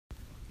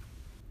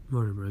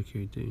Morning,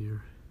 Mikey.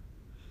 Here.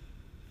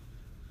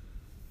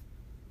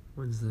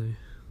 Wednesday.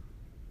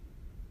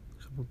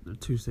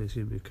 Tuesday,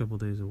 excuse me, a couple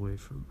days away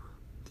from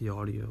the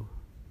audio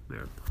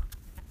marathon.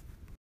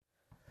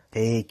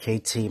 Hey,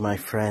 KT, my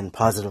friend,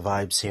 Positive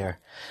Vibes here.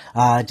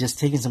 Just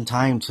taking some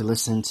time to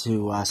listen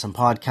to some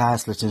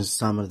podcasts, listen to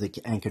some of the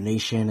Anchor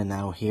Nation, and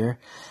now here.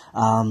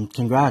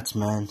 Congrats,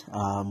 man.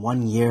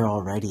 1 year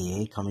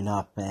already, coming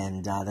up,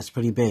 and that's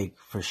pretty big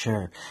for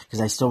sure.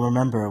 Because I still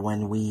remember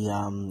when we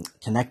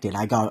connected.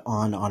 I got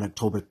on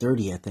October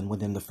 30th, and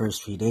within the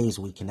first few days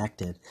we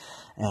connected.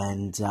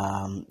 And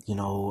and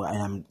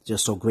I'm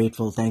just so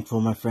grateful,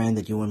 thankful, my friend,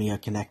 that you and me are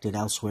connected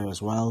elsewhere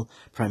as well,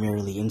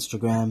 primarily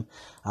Instagram.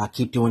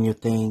 Keep doing your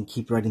thing,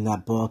 keep writing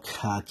that book,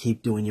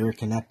 keep doing your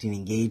connecting,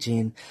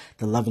 engaging,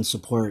 the love and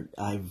support.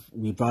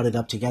 We brought it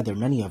up together.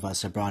 Many of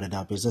us have brought it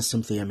up. It's just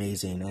simply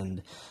amazing.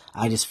 And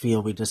I just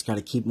feel we just got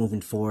to keep moving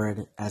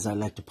forward, as I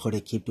like to put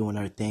it, keep doing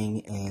our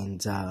thing.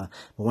 And but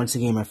once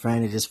again, my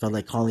friend, it just felt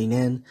like calling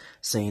in,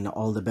 saying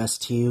all the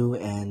best to you,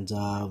 and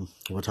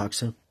we'll talk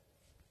soon.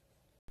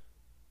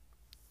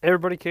 Hey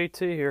everybody, KT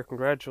here.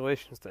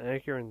 Congratulations to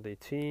Anchor and the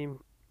team.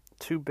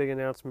 Two big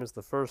announcements.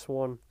 The first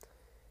one,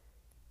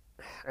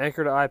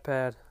 Anchor to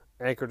iPad,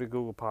 Anchor to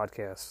Google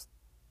Podcasts.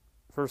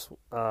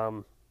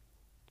 The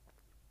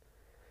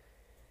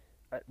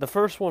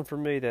first one for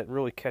me that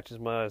really catches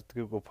my eye is the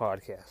Google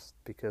Podcast,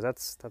 because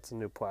that's a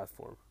new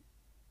platform.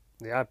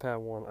 The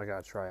iPad one I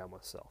gotta try out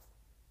myself,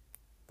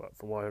 but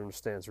from what I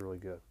understand, it's really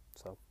good.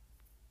 So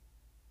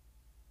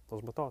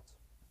those are my thoughts.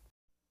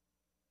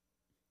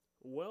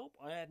 Well,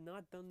 I had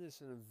not done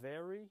this in a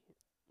very,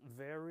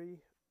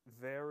 very,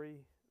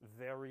 very,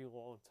 very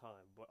long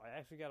time, but I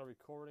actually got a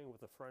recording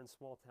with a friend,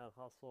 Small Town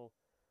Hustle,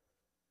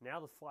 now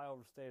the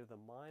Flyover State of the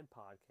Mind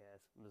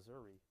podcast,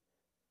 Missouri,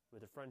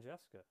 with a friend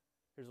Jessica.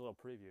 Here's a little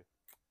preview.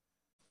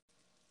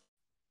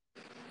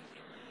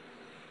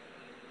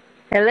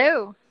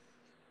 Hello.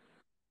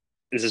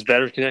 Is this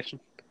better connection?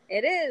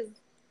 It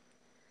is.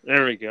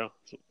 There we go.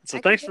 So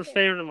thanks for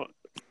favoriting my...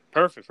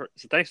 Perfect.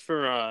 So thanks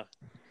for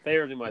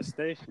favoriting my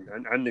station. I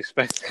didn't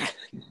expect that.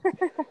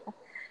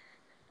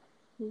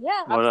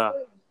 Yeah,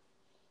 absolutely.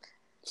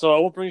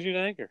 So what brings you to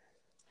Anchor?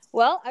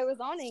 Well, I was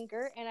on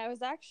Anchor, and I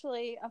was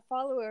actually a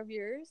follower of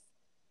yours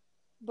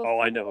before. Oh,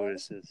 I know who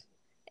this is.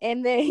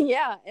 And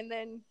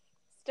then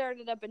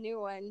started up a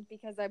new one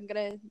because I'm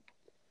going to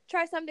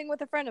try something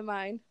with a friend of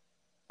mine.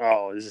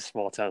 Oh, this is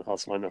Small Town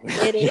Hustle. I know.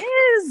 It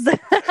is.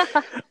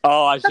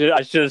 Oh, I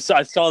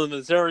saw the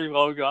Missouri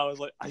logo. I was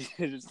like,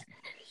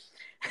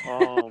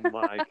 oh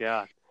my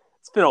God.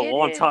 It's been a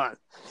long time.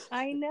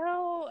 I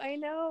know.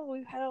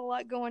 We've had a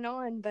lot going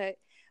on, but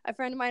a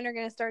friend of mine are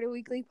going to start a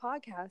weekly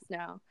podcast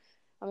now.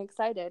 I'm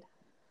excited.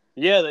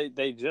 Yeah,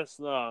 they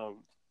just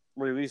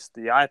released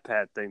the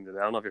iPad thing today.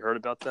 I don't know if you heard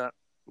about that.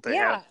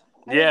 I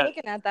was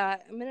looking at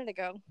that a minute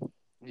ago.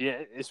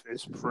 Yeah, it's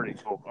pretty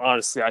cool.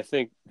 Honestly, I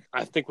think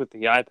with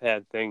the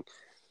iPad thing,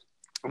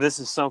 this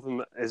is something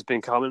that has been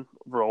coming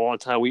for a long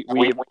time. We've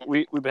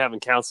been having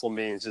council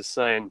meetings just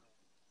saying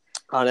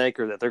on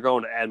Anchor that they're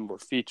going to add more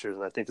features,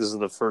 and I think this is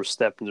the first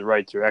step in the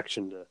right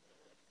direction to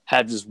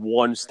have just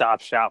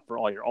one-stop shop for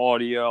all your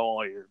audio,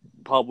 all your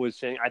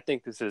publishing. I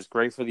think this is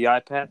great for the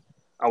iPad.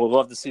 I would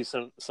love to see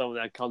some of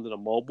that come to the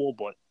mobile,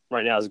 but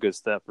right now is a good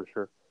step for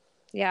sure.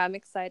 Yeah, I'm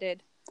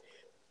excited.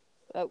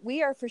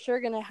 We are for sure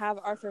going to have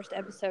our first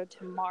episode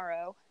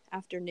tomorrow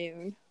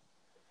afternoon.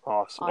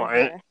 Awesome.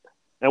 And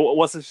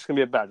what's this going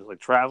to be about? Just like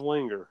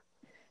traveling or?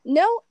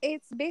 No,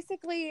 it's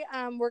basically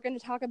we're going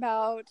to talk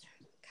about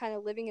kind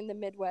of living in the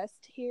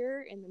Midwest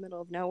here in the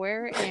middle of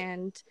nowhere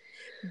and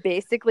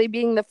basically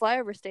being the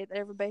flyover state that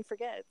everybody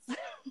forgets.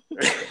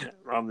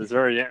 From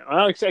Missouri, yeah.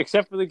 Well,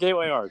 except for the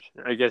Gateway Arch,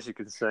 I guess you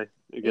could say.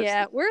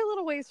 Yeah, we're a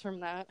little ways from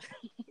that.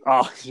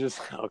 Gotcha.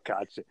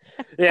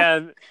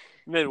 Yeah,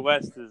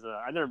 Midwest is.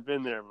 I've never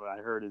been there, but I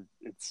heard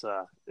it's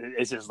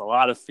just a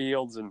lot of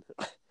fields and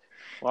a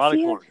lot of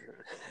corn.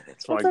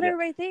 That's what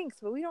everybody thinks,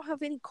 but we don't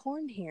have any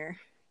corn here.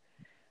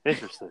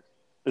 Interesting.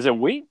 Is it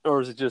wheat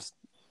or is it just?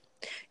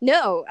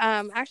 No,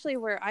 actually,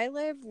 where I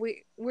live,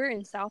 we're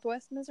in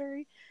Southwest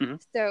Missouri,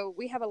 so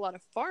we have a lot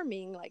of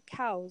farming, like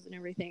cows and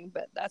everything,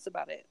 but that's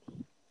about it.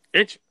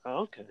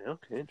 Okay,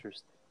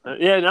 interesting.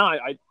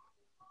 I.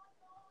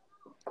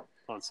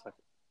 One second.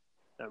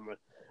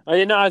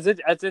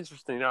 That's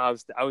interesting. No,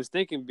 I was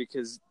thinking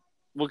because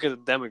look at the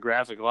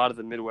demographic. A lot of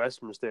the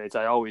Midwestern states,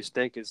 I always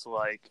think it's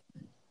like,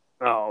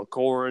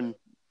 corn,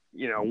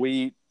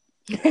 wheat.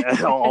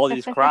 All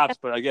these crops,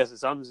 but I guess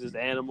some just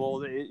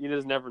animals. You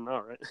just never know,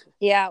 right?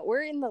 Yeah,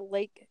 we're in the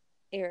lake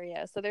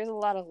area, so there's a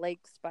lot of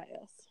lakes by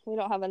us. We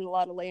don't have a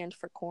lot of land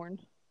for corn.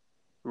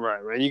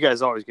 Right. You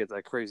guys always get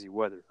that crazy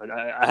weather.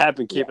 I have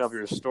been keeping up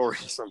your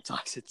stories.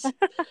 Sometimes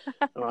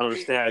I don't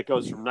understand. It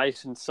goes from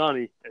nice and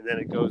sunny, and then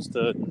it goes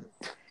to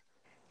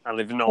I don't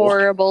even know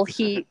horrible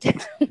heat.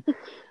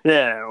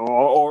 Yeah,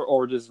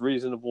 or just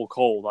reasonable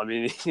cold. I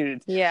mean,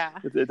 yeah,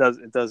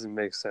 it doesn't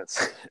make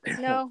sense.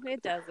 No,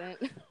 it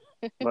doesn't.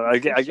 But I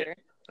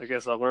I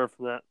guess I'll learn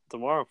from that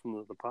tomorrow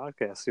from the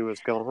podcast, see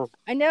what's going on.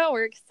 I know,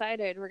 we're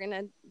excited. We're going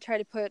to try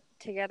to put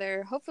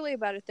together hopefully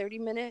about a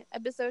 30-minute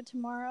episode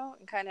tomorrow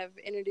and kind of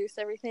introduce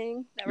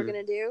everything that we're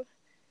going to do.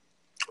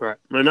 Right.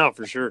 No,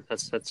 for sure.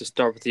 Let's just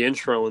start with the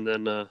intro and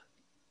then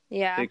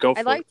yeah. go for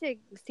I'd like to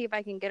see if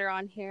I can get her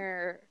on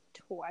here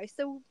twice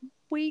a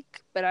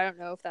week, but I don't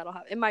know if that'll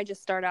happen. It might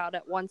just start out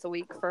at once a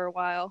week for a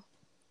while.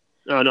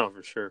 Oh no,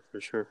 for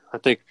sure. I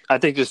think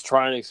just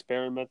trying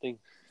experimenting,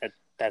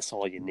 that's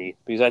all you need.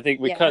 Because I think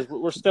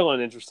we're still in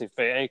an interesting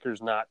phase.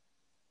 Anchor's not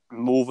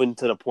moving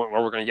to the point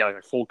where we're going to get like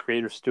a full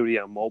creator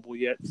studio mobile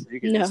yet. So you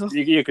can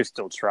you can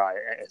still try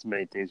as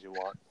many things you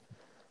want.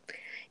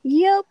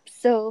 Yep.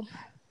 So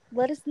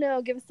let us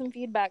know. Give us some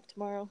feedback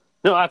tomorrow.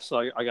 No,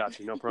 absolutely. I got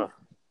you. No problem.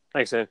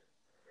 Thanks, Ed.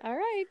 All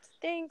right.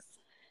 Thanks.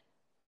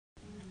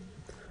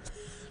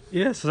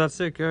 Yeah, so that's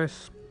it,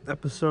 guys.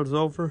 Episode's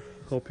over.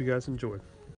 Hope you guys enjoyed.